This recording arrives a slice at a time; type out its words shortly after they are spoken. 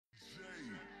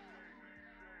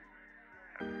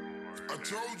I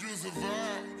told you it's a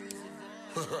vibe.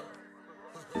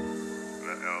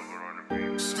 Let Albert on the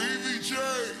beat. Stevie J.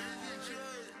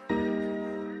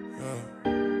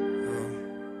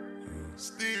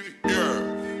 Stevie, yeah.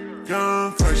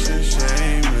 Young, fresh and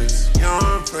shameless.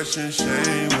 Young, fresh and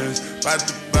shameless. Bout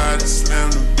to buy the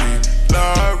slam the beat.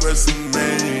 Lord,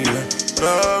 WrestleMania.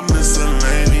 Love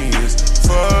miscellaneous.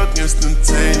 Fuck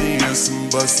instantaneous. I'm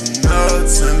busting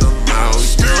nuts in the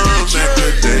mouth. Young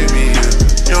macadamia.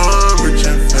 Young, rich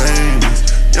and famous.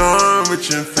 Young,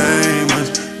 rich and famous.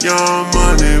 Young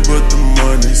money, but the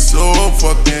money so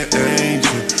fucking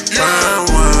ancient.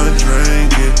 Fine wine,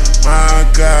 drink it. My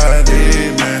God,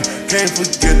 amen. Can't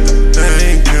forget to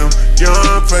thank him.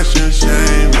 Young, fresh and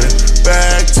shameless.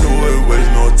 Back to it,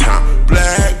 waste no time.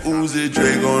 Black Uzi,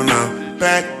 Drago now.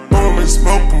 Back home and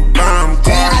smoking bomb.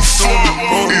 Car, so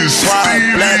quiet.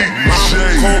 Black mama,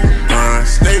 coke, grind.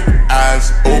 Snake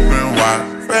eyes open wide.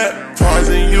 Fat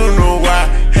poison, you know why.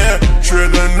 Hair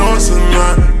trigger, no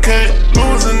salon. Can't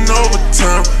lose in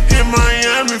overtime. Hit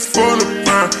Miami for the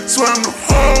prime. Swam the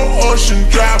whole ocean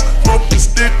drive. Smoke the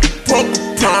stick, poker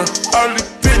prime. All the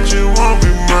bitches won't be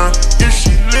mine. If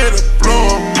she lit up, blow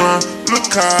her mind.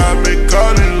 Look how I make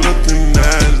all these looking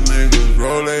ass niggas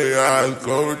roll their eyes,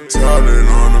 go retarded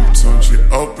on them Tunchi.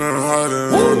 Open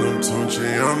hearted on them Tunchi.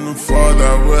 I'm the father, I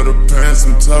wear the pants.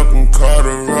 I'm talking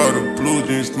Carter, the blue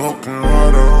jeans, smoking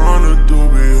harder on the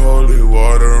doobie, holy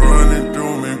water running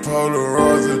through me.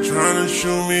 Polaroids are trying to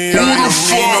shoot me. Who the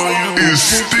fuck is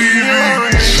Stevie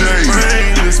J?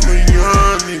 Brainless, my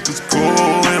young niggas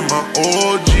cold, and my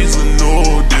OGs are no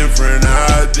different.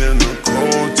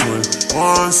 Identical twins.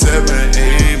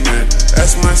 178, man.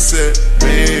 That's my set,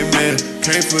 amen.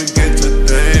 Can't forget to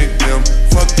thank them.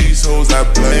 Fuck these hoes, I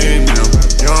blame them.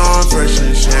 Young, fresh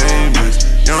and shameless.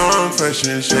 Young, fresh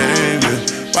and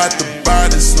shameless. Bout to buy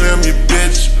the slam, you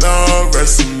bitch. Lord,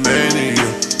 WrestleMania.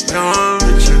 Young,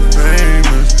 rich and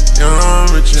famous. Young,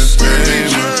 rich and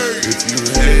famous. If you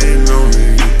hating on me,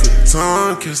 you could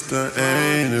tongue kiss the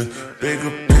anus.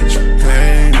 Bigger picture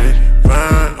painted.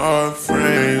 Fine art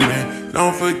framing.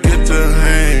 Don't forget to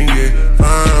hang it.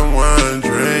 Fine wine,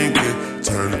 drink it.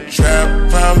 Turn the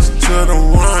trap house to the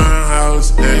wine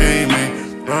house,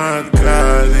 aiming. My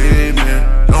God, amen.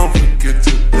 Don't forget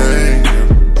to thank him.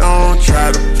 Don't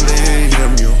try to play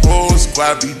him. Your whole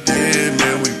squad be dead,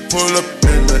 man. We pull up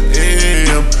in the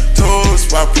AM.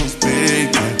 Toast waffles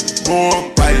bacon. More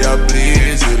fire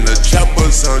blazing. The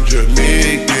choppers on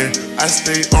Jamaican. I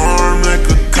stay armed like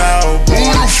a cowboy.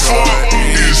 Who the fuck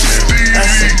is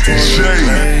Stevie J?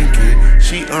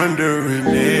 She under it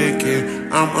naked,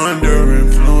 I'm under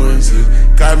influences.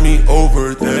 Got me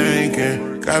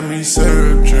overthinking, got me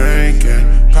syrup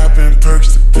drinking. Popping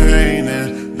perks to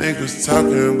painting. Niggas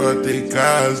talking about they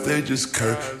guys, they just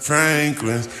Kurt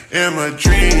Franklins. And my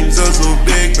dreams are so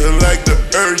big, they're like the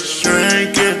earth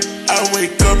shrinking. I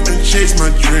wake up and chase my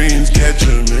dreams, catch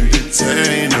them and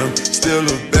detain them. Still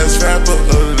the best rapper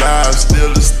alive,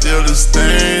 still the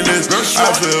stainless.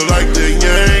 I feel like the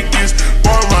Yankees,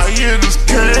 boy my year just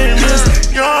came in.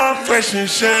 Young, fresh and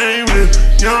shameless,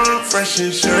 young, fresh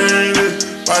and shameless.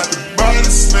 Bout to buy the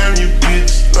slam, you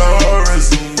bitch, Lord,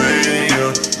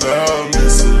 WrestleMania. Love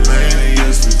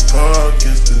miscellaneous, we fuck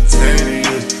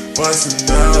instantaneous. Bustin'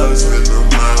 nuts in the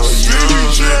mouth, young,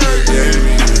 rich and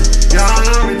famous. Young,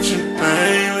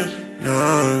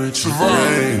 rich and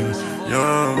famous.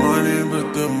 Young money, but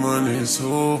the money's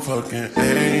so fucking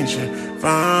ancient.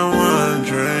 Fine wine,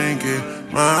 drink it.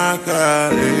 My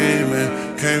God, amen.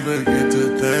 Can't forget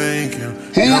to thank him.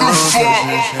 Who the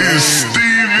fuck is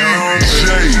Stevie J?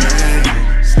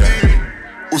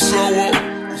 What's up, what?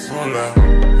 Hola.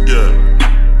 Yeah.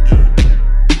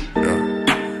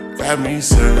 Got me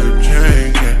syrup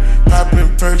drinking.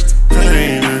 Popping perks to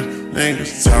painting.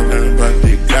 Niggas talking about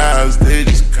they guys, they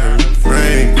just